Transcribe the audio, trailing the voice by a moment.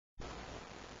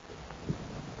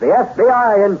the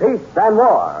FBI in Peace and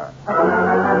War.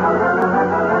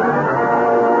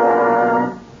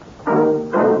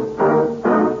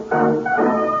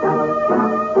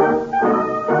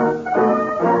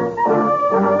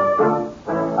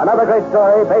 Another great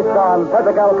story based on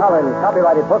Frederick L. Collins'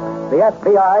 copyrighted book, The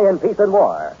F.B.I. in Peace and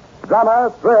War.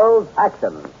 Drama, thrills,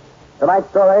 action. Tonight's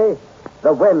story,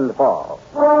 The Windfall.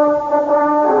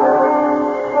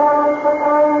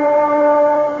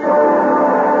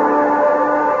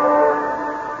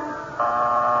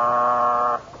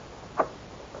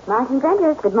 Martin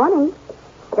Granders, good morning.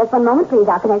 Just one moment, please.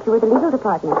 I'll connect you with the legal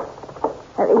department.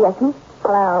 Yes, miss?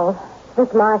 Hello. Is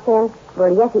this Martin?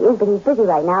 Well, yes, he is, but he's busy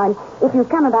right now. And if you've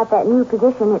come about that new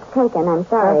position, it's taken. I'm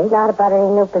sorry. It's not about any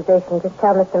new position. Just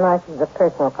tell Mr. Marsh it's a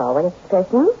personal call, will you?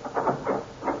 Personal?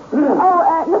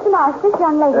 Mr. Marsh, this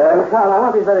young lady... Carl, I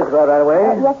want these letters to go right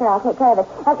away. Yes, sir, I'll take care of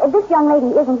it. This young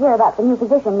lady isn't here about the new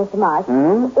position, Mr. Marsh.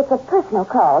 It's a personal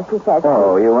call, she says.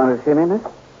 Oh, you want to see me, miss?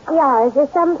 Yeah, is there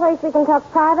some place we can talk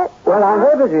private? Well, I'm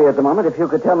very busy at the moment. If you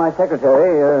could tell my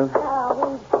secretary,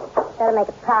 Oh, we better make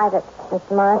it private,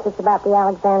 Mr. Marsh. It's about the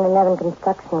Alexander Nevin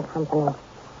Construction Company.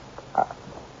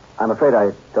 I'm afraid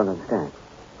I don't understand.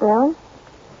 No?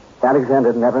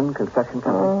 Alexander Nevin Construction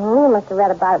Company? You must have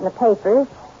read about it in the papers.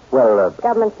 Well, The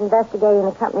government's investigating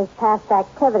the company's past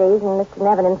activities, and Mr.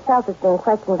 Nevin himself is being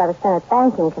questioned by the Senate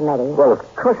Banking Committee. Well,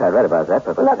 of course I read about that,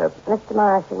 but... Look, Mr.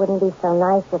 Marsh, it wouldn't be so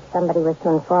nice if somebody was to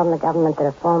inform the government that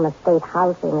a former state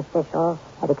housing official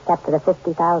had accepted a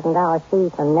 $50,000 fee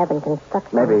from Nevin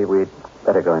Construction. Maybe we'd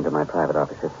better go into my private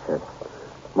office. It's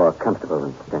more comfortable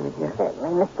than standing here.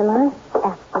 Certainly, Mr. Marsh.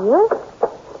 After you.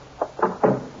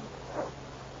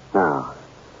 Now,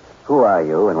 who are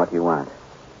you and what do you want?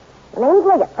 My name's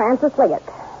Liggett, Francis Liggett.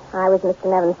 I was Mr.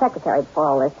 Nevin's secretary before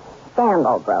all this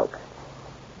scandal broke.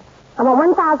 I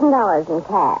want $1,000 in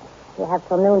cash. You have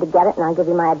till noon to get it, and I'll give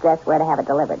you my address where to have it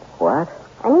delivered. What?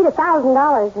 I need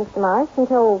 $1,000, Mr. Marsh,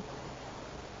 until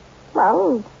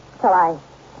I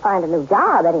find a new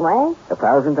job, anyway.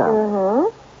 $1,000? Mm-hmm.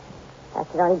 That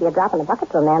should only be a drop in the bucket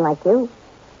to a man like you.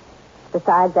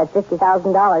 Besides that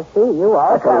 $50,000 fee, you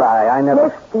also... That's a lie. I never...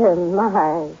 Mr.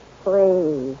 Marsh,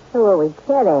 please. Who are we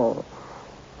kidding?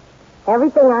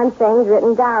 Everything I'm saying is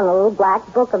written down in a little black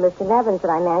book of Mr. Nevin's that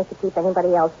I managed to keep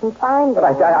anybody else from finding. But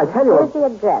I tell you... Here's the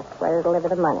address where to deliver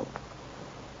the money.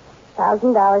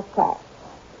 $1,000 cash.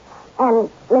 And,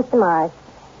 Mr. Marsh,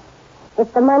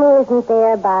 if the money isn't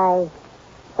there by,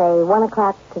 say, 1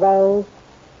 o'clock today,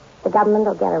 the government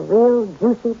will get a real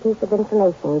juicy piece of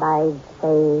information by,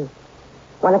 say,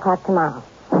 1 o'clock tomorrow.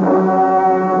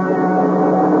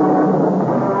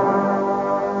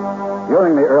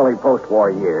 During the early post-war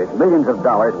years, millions of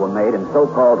dollars were made in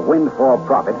so-called windfall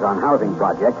profits on housing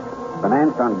projects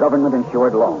financed on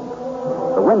government-insured loans.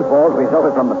 The windfalls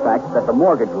resulted from the fact that the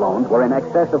mortgage loans were in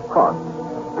excess of cost,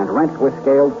 and rents were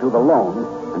scaled to the loan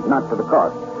and not to the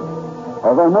cost.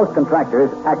 Although most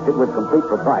contractors acted with complete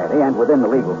propriety and within the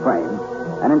legal frame,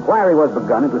 an inquiry was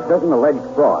begun into certain alleged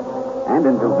frauds and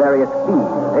into various fees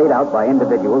paid out by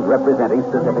individuals representing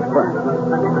specific firms.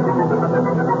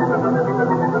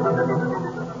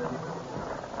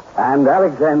 And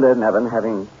Alexander Nevin,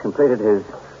 having completed his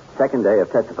second day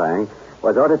of testifying,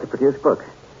 was ordered to produce books.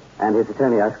 And his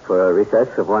attorney asked for a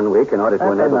recess of 1 week in order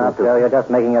to enable him to... Joe, you're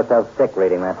just making yourself sick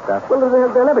reading that stuff. Well,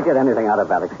 they'll never get anything out of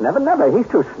Alex Nevin. Never. He's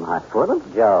too smart for them.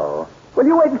 Joe. Well,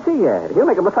 you wait and see, Ed. He'll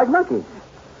make them look like monkeys.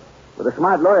 With a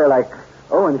smart lawyer like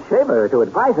Owen Shaver to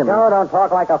advise him... Joe, don't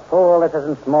talk like a fool. This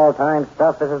isn't small-time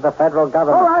stuff. This is the federal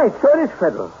government. All right, so it is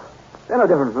federal. They're no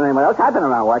different from anyone else. I've been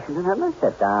around Washington, haven't I?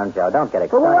 Sit down, Joe. Don't get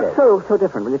excited. Well, what's so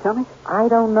different? Will you tell me? I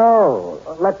don't know.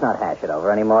 Let's not hash it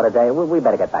over any more today. We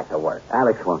better get back to work.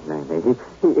 Alex won't name me.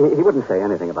 He wouldn't say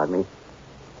anything about me.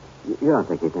 You don't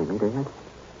think he'd name me, do you?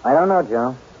 I don't know,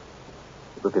 Joe.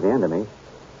 Look at the end of me.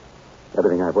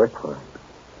 Everything I've worked for.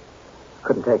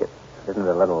 Couldn't take it. Isn't it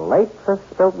a little late for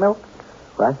spilt milk?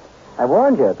 What? I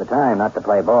warned you at the time not to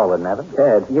play ball with Nevin.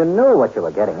 Ed. You knew what you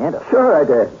were getting into. Sure I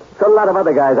did. So a lot of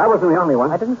other guys. I wasn't the only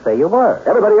one. I didn't say you were.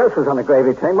 Everybody else was on the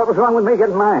gravy train. What was wrong with me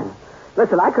getting mine?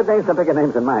 Listen, I could name some bigger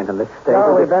names than mine in this state.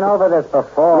 Joe, we've been over this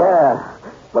before. Yeah.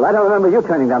 Well, I don't remember you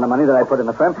turning down the money that I put in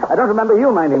the firm. I don't remember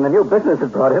you minding the new business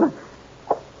it brought in.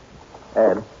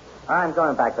 Ed. I'm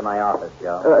going back to my office,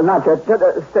 Joe. Not yet.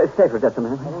 Stay for just a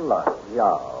minute. Look,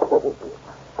 Joe.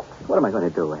 What am I going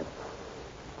to do, Ed?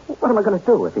 What am I going to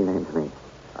do if he names me?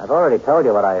 I've already told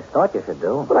you what I thought you should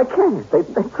do. But I can't. They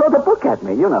throw the book at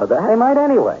me. You know that. They might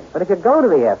anyway. But if you go to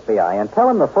the FBI and tell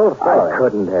them the full story... I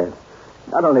couldn't, Ed.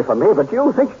 Not only for me, but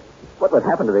you. Think what would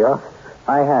happen to the office.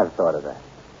 I have thought of that.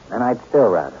 And I'd still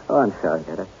rather. Oh, I'm sorry,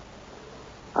 Ed.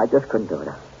 I just couldn't do it.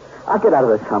 I'll get out of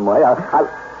this some way.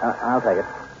 I'll take it.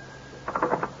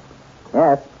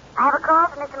 Yes. I have a call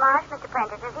from Mr. Marsh, Mr.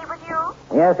 Prentice. Is he with you?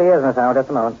 Yes, he is, Miss Howard. Just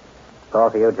a moment. Call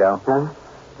for you, Joe. Huh?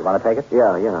 You want to take it?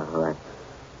 Yeah, all right.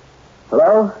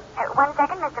 Hello? 1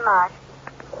 second, Mr. Marsh.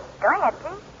 Go ahead,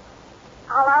 please.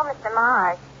 Hello, Mr.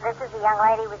 Marsh. This is the young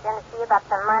lady who was in to see about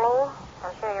some money.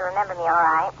 I'm sure you remember me all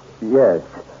right. Yes.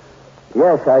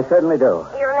 Yes, I certainly do.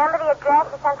 You remember the address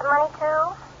you sent the money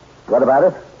to? What about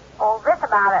it? Oh, this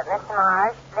about it, Mr.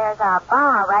 Marsh. There's a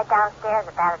bar right downstairs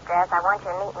at that address. I want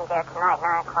you to meet me there tonight,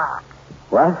 9 o'clock.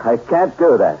 What? I can't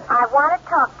do that. I want to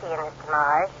talk to you, Mr.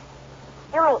 Marsh.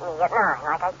 You meet me at 9,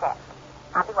 like I said.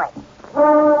 I'll be waiting.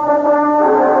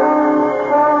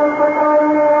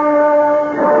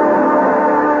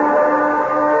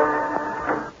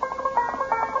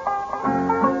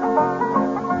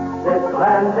 This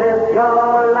land is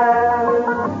your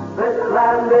land. This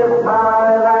land is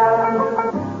my land.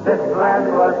 This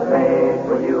land was made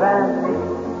for you and me.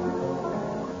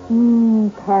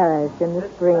 Paris in the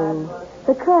spring.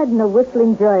 The cardinal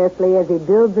whistling joyously as he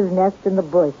builds his nest in the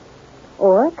bush.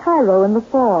 Or Cairo in the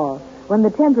fall, when the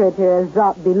temperature has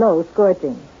dropped below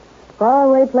scorching.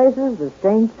 Faraway places with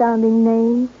strange-sounding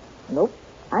names. Nope,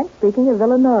 I'm speaking of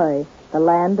Illinois, the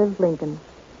land of Lincoln.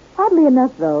 Oddly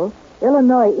enough, though,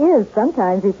 Illinois is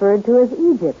sometimes referred to as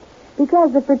Egypt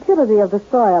because the fertility of the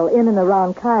soil in and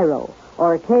around Cairo,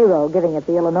 or Cairo, giving it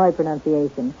the Illinois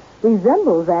pronunciation,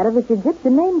 resembles that of its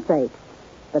Egyptian namesake.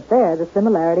 But there the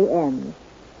similarity ends.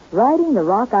 Riding the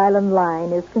Rock Island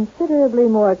line is considerably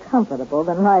more comfortable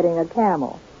than riding a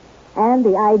camel. And the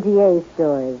IGA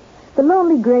stores, the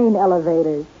lonely grain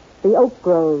elevators, the oak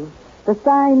groves, the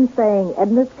signs saying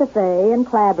Edna's Cafe and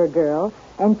Clabber Girl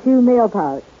and Chew Mail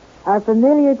Pouch are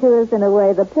familiar to us in a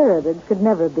way the pyramids could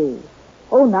never be.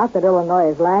 Oh, not that Illinois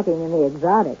is lacking in the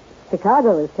exotic.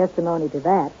 Chicago is testimony to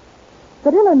that.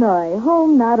 But Illinois,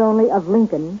 home not only of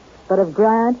Lincoln, but of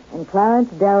Grant and Clarence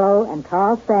Darrow and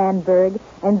Carl Sandburg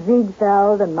and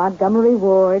Ziegfeld and Montgomery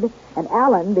Ward and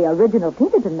Allen, the original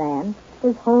Pinkerton man,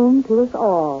 is home to us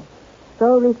all.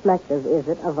 So reflective is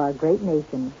it of our great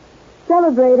nation.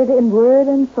 Celebrated in word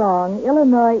and song,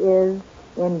 Illinois is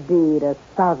indeed a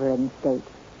sovereign state.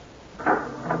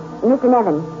 Mr.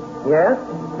 Nevin, Yes?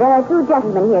 there are 2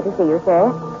 gentlemen here to see you,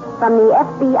 sir, from the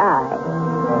F.B.I.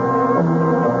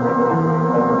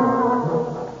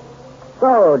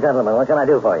 So, gentlemen, what can I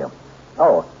do for you?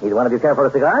 Oh, either one of you care for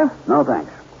a cigar? No,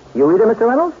 thanks. You either, Mr.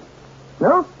 Reynolds?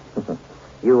 No?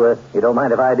 You don't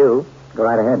mind if I do? Go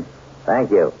right ahead.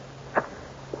 Thank you.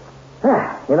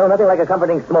 You know, nothing like a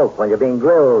comforting smoke when you're being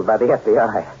grilled by the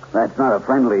FBI. That's not a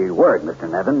friendly word, Mr.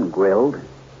 Nevin. Grilled.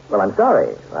 Well, I'm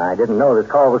sorry. I didn't know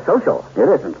this call was social. It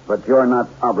isn't, but you're not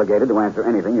obligated to answer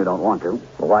anything you don't want to.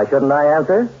 Well, why shouldn't I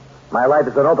answer? My life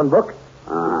is an open book.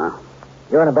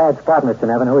 You're in a bad spot, Mr.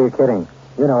 Nevin. Who are you kidding?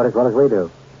 You know it as well as we do.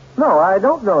 No, I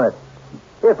don't know it.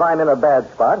 If I'm in a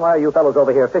bad spot, why are you fellows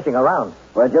over here fishing around?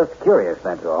 We're just curious,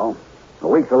 that's all. A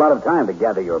week's a lot of time to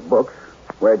gather your books.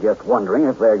 We're just wondering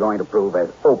if they're going to prove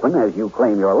as open as you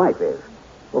claim your life is.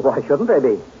 Well, why shouldn't they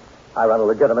be? I run a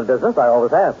legitimate business. I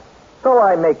always have. So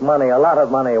I make money, a lot of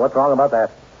money. What's wrong about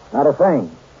that? Not a thing,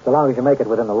 so long as you make it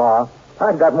within the law.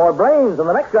 I've got more brains than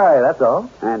the next guy, that's all.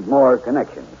 And more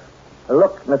connections.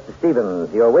 Look, Mr.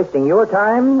 Stevens, you're wasting your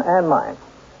time and mine.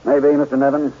 Maybe, Mr.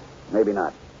 Nevin. Maybe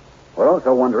not. We're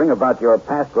also wondering about your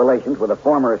past relations with a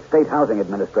former State Housing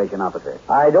Administration officer.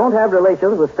 I don't have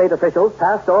relations with state officials,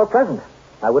 past or present.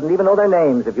 I wouldn't even know their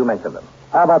names if you mentioned them.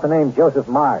 How about the name Joseph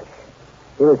Marsh?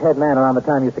 He was head man around the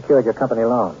time you secured your company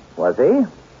loan. Was he?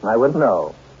 I wouldn't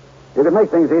know. You could make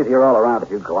things easier all around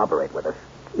if you'd cooperate with us.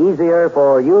 Easier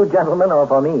for you gentlemen or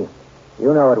for me?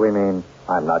 You know what we mean.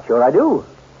 I'm not sure I do.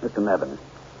 Mr. Nevin,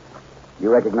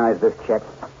 you recognize this check?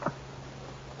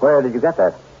 Where did you get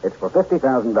that? It's for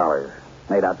 $50,000,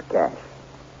 made out to cash.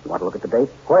 You want to look at the date?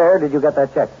 Where did you get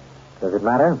that check? Does it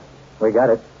matter? We got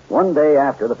it. One day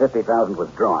after the $50,000 was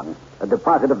drawn, a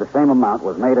deposit of the same amount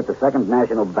was made at the Second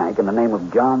National Bank in the name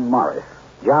of John Morris.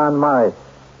 John Morris,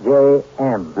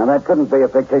 J.M. Now, that couldn't be a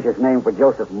fictitious name for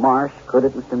Joseph Marsh, could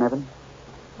it, Mr. Nevin?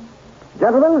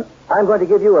 Gentlemen, I'm going to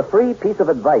give you a free piece of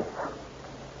advice.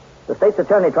 The state's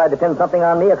attorney tried to pin something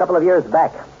on me a couple of years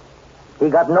back. He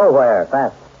got nowhere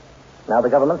fast. Now the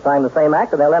government signed the same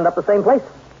act, and they'll end up the same place.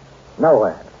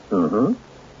 Nowhere. Mm-hmm.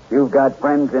 You've got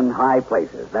friends in high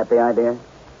places. That the idea?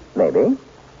 Maybe.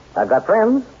 I've got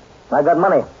friends. I've got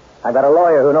money. I've got a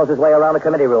lawyer who knows his way around a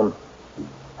committee room.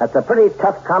 That's a pretty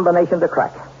tough combination to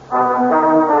crack.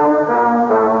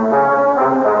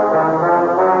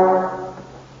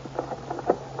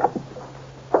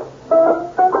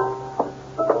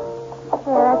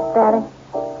 Yeah, that's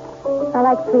better. I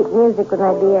like sweet music with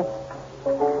my beer.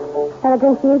 Have a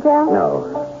drink for you, Joe? No.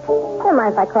 Don't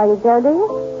mind if I call you Joe, do you?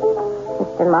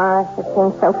 Mr. Morris, it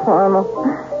seems so formal.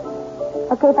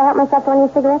 Okay, if I help myself to one of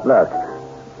your cigarettes? Look,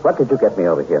 what did you get me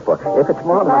over here for? If it's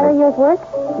more Lot of money... yours work?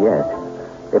 Yes.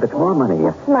 If it's more money...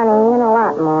 It's money and a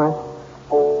lot more.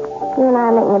 You and I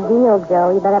are making a deal,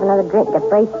 Joe. You better have another drink. Get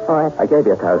braced for it. I gave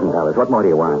you $1,000. What more do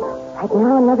you want? Right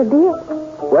now, another beer.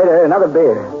 Waiter, another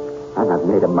beer. I'm not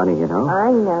made of money, you know.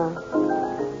 I know.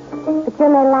 But you're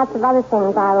made of lots of other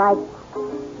things I like.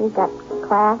 You've got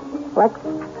class, looks,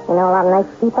 you know, a lot of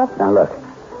nice people. Now, look.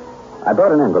 I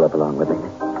brought an envelope along with me.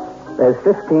 There's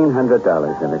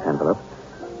 $1,500 in this envelope.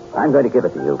 I'm going to give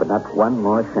it to you, but not one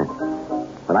more cent.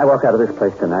 When I walk out of this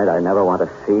place tonight, I never want to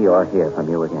see or hear from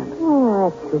you again. Oh,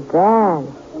 that's too bad.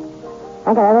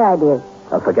 I got other ideas.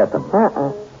 I'll forget them.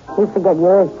 You forget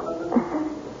yours.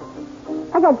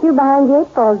 I got you behind the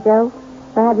 8 ball, Joe.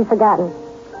 Or have you forgotten?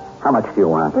 How much do you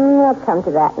want? We'll come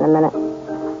to that in a minute.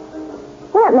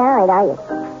 You're not married, are you?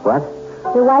 What?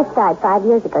 Your wife died 5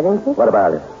 years ago, didn't she? What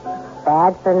about it?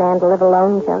 Bad for a man to live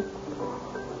alone, Joe.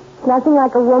 Nothing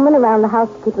like a woman around the house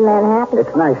to keep a man happy.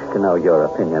 It's nice to know your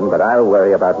opinion, but I'll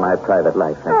worry about my private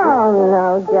life, thank you. Oh,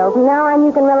 no, Joe. From now on,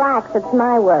 you can relax. It's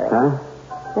my worry. Huh?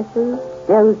 Mrs.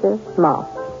 Joseph Moss.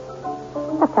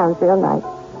 That sounds real nice.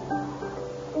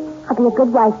 I'll be a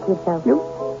good wife to you, Joe.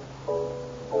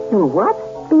 You what?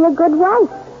 Be a good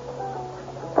wife.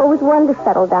 Always wanted to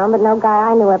settle down, but no guy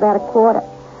I knew ever had a quarter.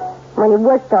 When you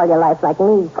worked all your life like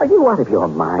me. Are you out of your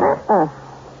mind?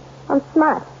 I'm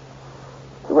smart.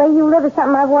 The way you live is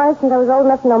something I've wanted since I was old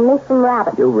enough to know mink from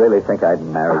rabbit. You really think I'd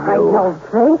marry you? I don't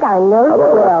think. I know you Of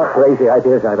all will. the crazy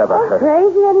ideas I've ever heard.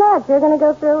 Crazy or not, you're going to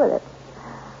go through with it.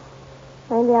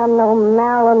 Maybe I'm no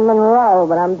Marilyn Monroe,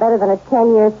 but I'm better than a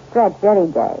 10-year stretch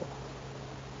any day.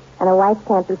 And a wife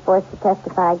can't be forced to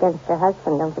testify against her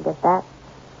husband. Don't forget that.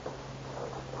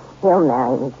 You'll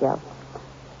marry me, Joe.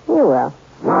 You will.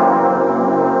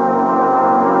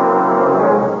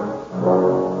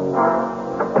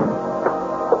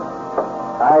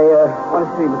 I want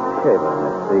to see Mr. Shaver.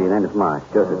 That's the name is Marsh,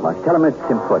 Joseph Marsh. Tell him it's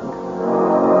important.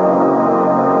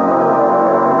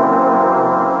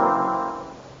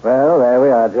 Well, there we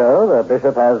are, Joe. The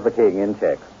bishop has the king in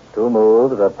check. 2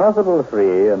 moves, a possible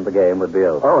 3, and the game would be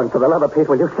over. Oh, and for the love of Pete,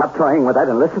 will you stop toying with that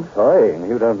and listen? Toying?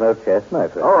 You don't know chess, my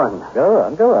friend. Owen.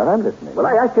 Go on, I'm listening. Well,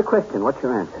 I asked you a question. What's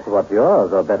your answer? What's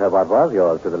yours, or better, what was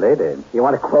yours to the lady? You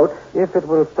want a quote? If it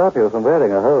will stop you from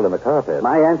wearing a hole in the carpet.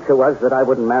 My answer was that I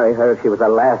wouldn't marry her if she was the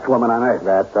last woman on earth.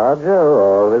 That's our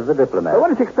Joe, always the diplomat. Well,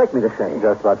 what did you expect me to say?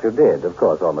 Just what you did. Of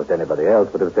course, almost anybody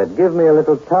else would have said, give me a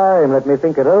little time, let me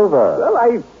think it over. Well,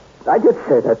 I did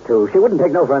say that, too. She wouldn't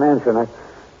take no for an answer, and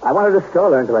I wanted to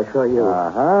stall her until I saw you.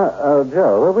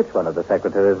 Joe, which one of the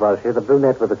secretaries was she? The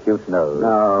brunette with the cute nose?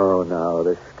 No.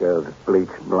 This girl's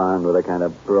bleached blonde with a kind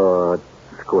of broad,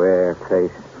 square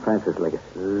face. Frances Liggett.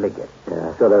 Liggett?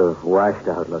 Yeah, sort of washed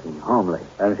out looking, homely.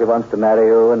 And she wants to marry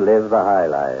you and live the high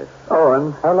life.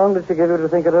 Owen. How long did she give you to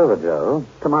think it over, Joe?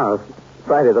 Tomorrow.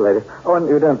 Friday the latest. Owen,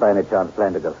 you don't by any chance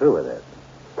plan to go through with it?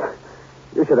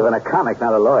 You should have been a comic,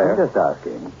 not a lawyer. I'm just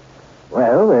asking.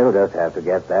 Well, we'll just have to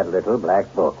get that little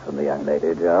black book from the young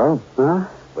lady, Joe. Huh?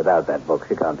 Without that book,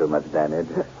 she can't do much damage.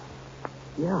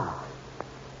 Yeah,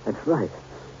 that's right.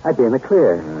 I'd be in the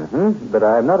clear. Mm-hmm. But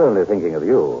I'm not only thinking of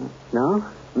you. No?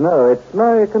 No, it's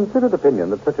my considered opinion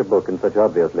that such a book in such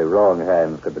obviously wrong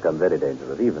hands could become very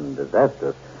dangerous, even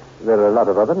disastrous. There are a lot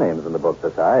of other names in the book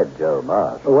besides Joe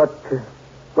Marsh.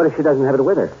 What if she doesn't have it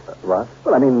with her? What?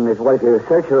 Well, I mean, what if you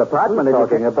search her apartment? You're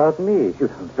talking about me. You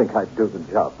don't think I'd do the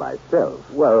job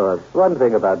myself. Well, one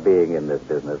thing about being in this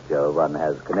business, Joe, one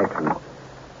has connections.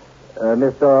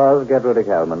 Miss Dawes, get Rudy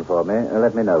Kalman for me.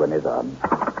 Let me know when he's on.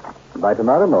 By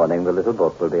tomorrow morning, the little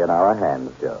book will be in our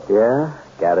hands, Joe. Yeah?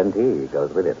 Guarantee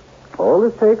goes with it. All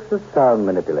this takes is sound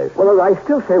manipulation. Well, I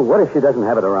still say, what if she doesn't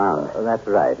have it around? That's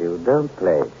right. You don't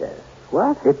play chess.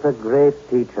 What? It's a great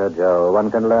teacher, Joe.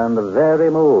 One can learn the very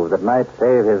move that might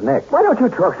save his neck. Why don't you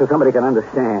talk so somebody can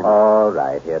understand? All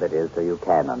right, here it is so you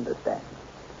can understand.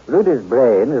 Rudy's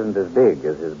brain isn't as big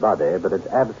as his body, but it's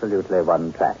absolutely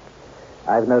one track.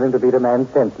 I've known him to beat a man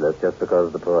senseless just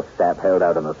because the poor sap held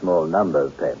out on a small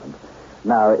numbers payment.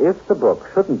 Now, if the book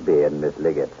shouldn't be in Miss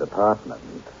Liggett's apartment...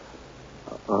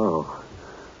 Oh.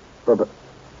 Well,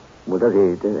 does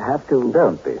he have to...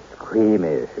 Don't be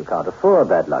squeamish. You can't afford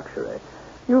that luxury.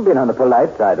 You've been on the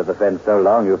polite side of the fence so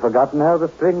long you've forgotten how the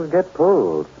strings get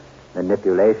pulled.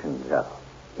 Manipulation, Joe.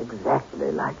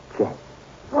 Exactly like chess.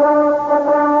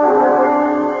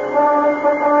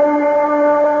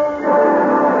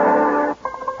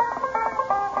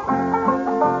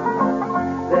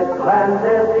 This land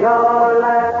is yours.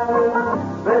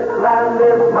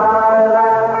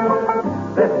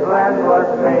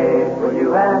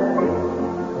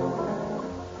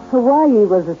 Hawaii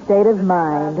was a state of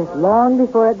mind long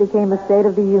before it became a state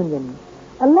of the Union.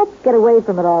 A let's get away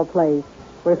from it all place,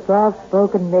 where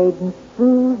soft-spoken maidens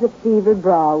soothed a fevered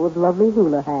brow with lovely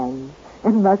hula hands,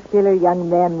 and muscular young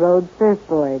men rode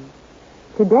surfboards.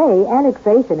 Today,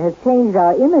 annexation has changed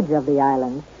our image of the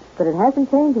islands, but it hasn't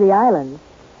changed the islands.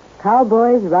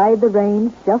 Cowboys ride the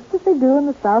range just as they do in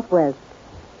the Southwest.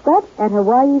 But at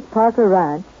Hawaii's Parker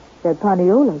Ranch, they're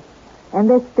Paniolas, and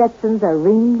their Stetsons are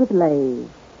ringed with leis.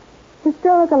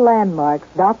 Historical landmarks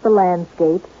dot the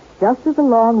landscape just as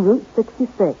along Route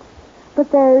 66,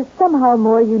 but they're somehow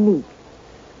more unique.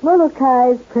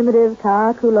 Molokai primitive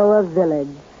Kaakuloa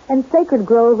village and sacred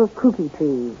grove of kuki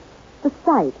trees. The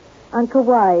site on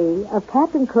Kauai of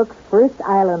Captain Cook's first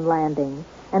island landing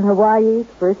and Hawaii's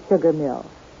first sugar mill.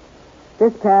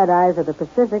 This paradise of the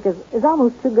Pacific is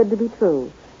almost too good to be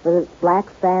true, with its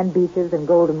black sand beaches and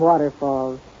golden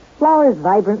waterfalls, flowers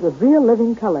vibrant with real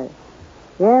living color.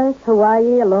 Yes,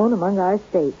 Hawaii, alone among our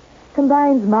states,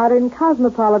 combines modern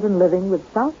cosmopolitan living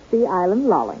with South Sea Island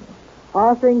lolling,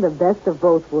 offering the best of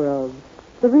both worlds.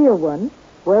 The real one,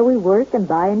 where we work and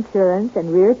buy insurance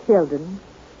and rear children,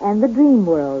 and the dream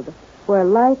world, where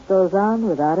life goes on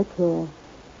without a care.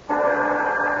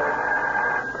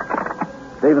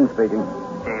 Stephen speaking.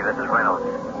 Steve, this is Reynolds.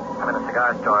 I'm in a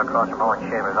cigar store across from Owen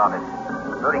Shaver's office.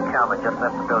 Rudy Kalman just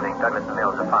left the building. Douglas and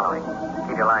Mills are following.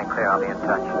 Keep your line clear. I'll be in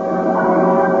touch.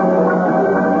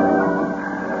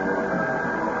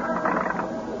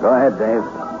 Go ahead, Dave.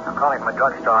 I'm calling from a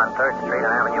drugstore on 3rd Street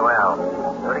on Avenue L.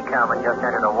 Rudy Kalman just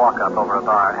entered a walk-up over a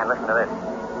bar. And listen to this.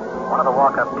 One of the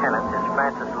walk-up tenants is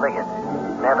Francis Liggett,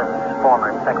 Nevin's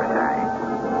former secretary.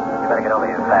 You better get over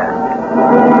here fast.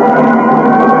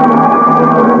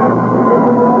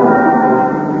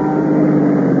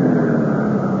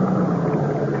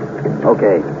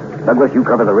 Okay. Douglas, you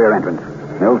cover the rear entrance.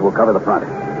 Mills will cover the front.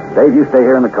 Dave, you stay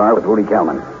here in the car with Rudy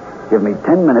Kalman. Give me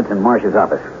 10 minutes in Marsh's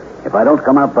office. If I don't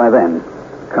come out by then,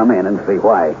 come in and see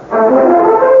why.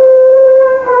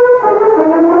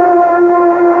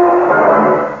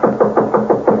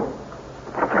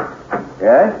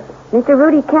 Yes? Mr.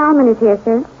 Rudy Kalman is here,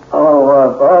 sir. Oh,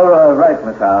 all right,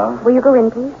 Miss Howe. Will you go in,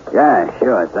 please? Yeah,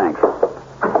 sure, thanks.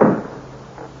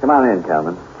 Come on in,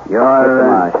 Kalman. You're... Mr.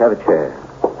 Marsh, have a chair.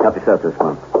 Help yourself to a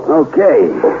smoke. Okay.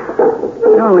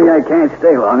 Only I can't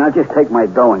stay long. I'll just take my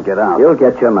dough and get out. You'll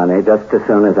get your money just as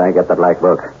soon as I get the black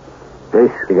book.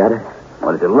 This? You got it?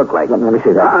 What does it look like? Let me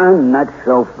see that. Not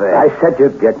so fast. I said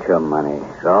you'd get your money.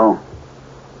 So?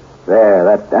 There,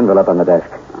 that envelope on the desk.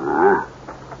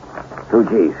 2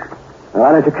 G's. Well,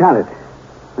 why don't you count it?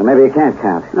 Or maybe you can't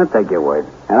count. I'll take your word.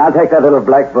 And I'll take that little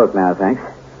black book now, thanks.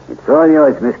 It's all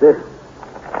yours, mister.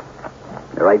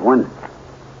 The right one?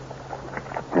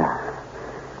 Yeah.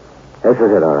 This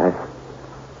is it, all right.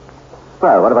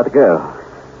 Well, what about the girl?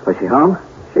 Was she home?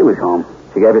 She was home.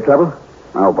 She gave you trouble?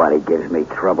 Nobody gives me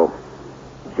trouble.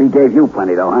 She gave you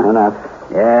plenty, though, huh? Enough.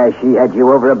 Yeah, she had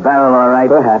you over a barrel, all right.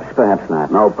 Perhaps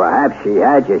not. No, perhaps she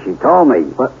had you. She told me.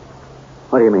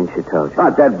 What do you mean she told you?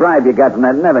 About that bribe you got from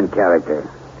that Nevin character.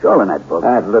 It's all in that book.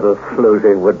 That little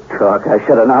floozy would talk. I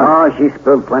should have known. Oh, she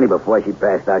spilled plenty before she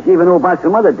passed out. She even knew about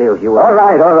some other deals you were... All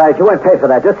right. You won't pay for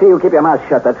that. Just see you keep your mouth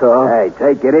shut, that's all. Hey,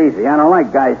 take it easy. I don't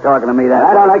like guys talking to me that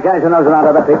I don't like guys who knows about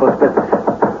other people's business.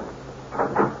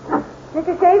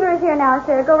 Mr. Shaver is here now,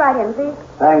 sir. Go right in, please.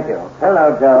 Thank you.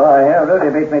 Hello, Joe. I hear Rudy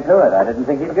beat me to it. I didn't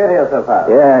think he'd get here so fast.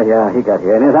 Yeah, he got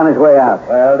here, and he's on his way out.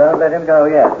 Well, don't let him go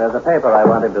yet. There's a paper I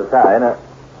want him to sign.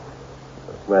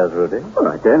 Where's Rudy? All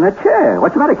right, there in that chair.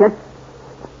 What's the matter, kid?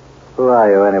 Who are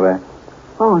you, anyway?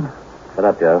 Owen. Shut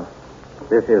up, Joe.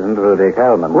 This isn't Rudy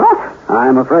Kalman. What?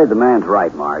 I'm afraid the man's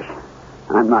right, Marsh.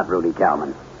 I'm not Rudy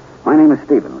Kalman. My name is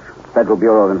Stevens, Federal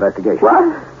Bureau of Investigation.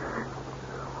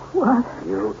 What?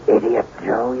 You idiot,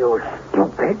 Joe. You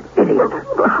stupid idiot.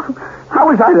 How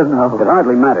was I to know? It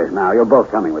hardly matters now. You're both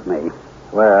coming with me.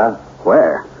 Where?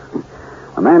 Where?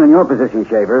 A man in your position,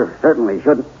 Shaver, certainly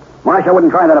shouldn't... Marsh, I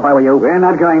wouldn't try that if I were you. We're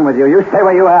not going with you. You stay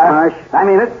where you are. Marsh. I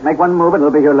mean it. Make one move and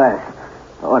it'll be your last.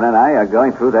 Owen and I are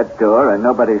going through that door and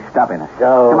nobody's stopping us.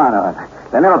 Joe. Come on, Owen.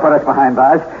 They never put us behind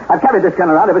bars. I've carried this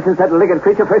gun around ever since that Liggett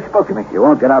creature first spoke to me. You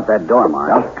won't get out that door, Marsh.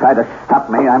 Don't try to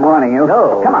stop me. I'm warning you.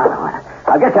 No. Come on, Owen.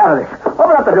 I'll get you out of this.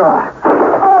 Open up the door.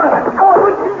 Owen,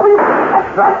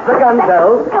 Drop the gun,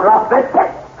 Joe. Drop it.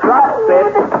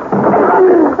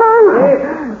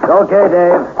 It's okay,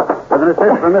 Dave. With an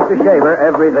assist from Mr. Shaver,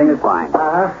 everything is fine.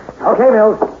 Okay,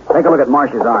 Mills. Take a look at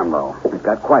Marsh's arm, though. It's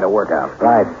got quite a workout.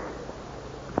 Right.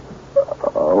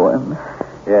 Owen.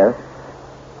 Yes?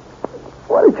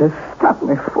 What did you stop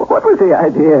me for? What was the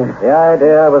idea? The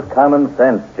idea was common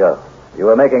sense, Joe. You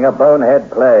were making a bonehead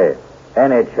play.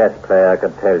 Any chess player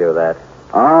could tell you that.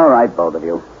 All right, both of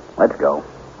you. Let's go.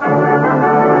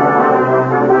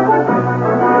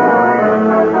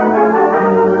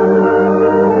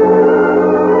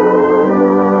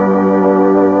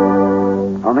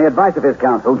 On the advice of his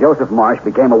counsel, Joseph Marsh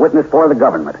became a witness for the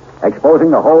government,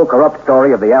 exposing the whole corrupt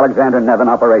story of the Alexander Nevin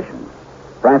operation.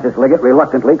 Francis Liggett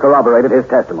reluctantly corroborated his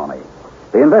testimony.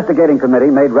 The investigating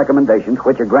committee made recommendations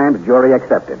which a grand jury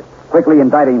accepted, quickly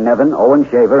indicting Nevin, Owen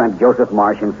Shaver, and Joseph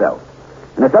Marsh himself.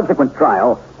 In a subsequent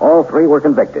trial, all three were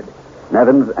convicted.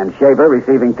 Nevins and Shaver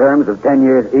receiving terms of 10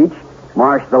 years each,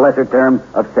 Marsh the lesser term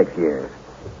of 6 years.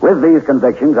 With these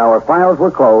convictions, our files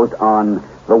were closed on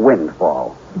the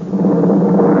Windfall.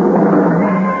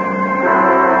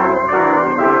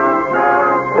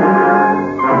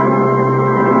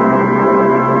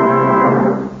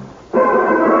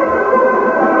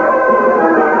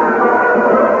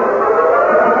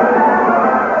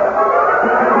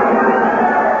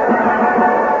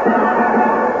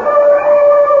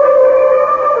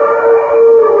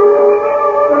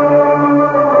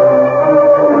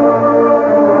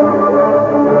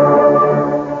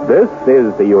 This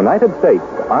is the United States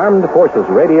Armed Forces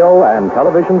Radio and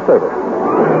Television Service.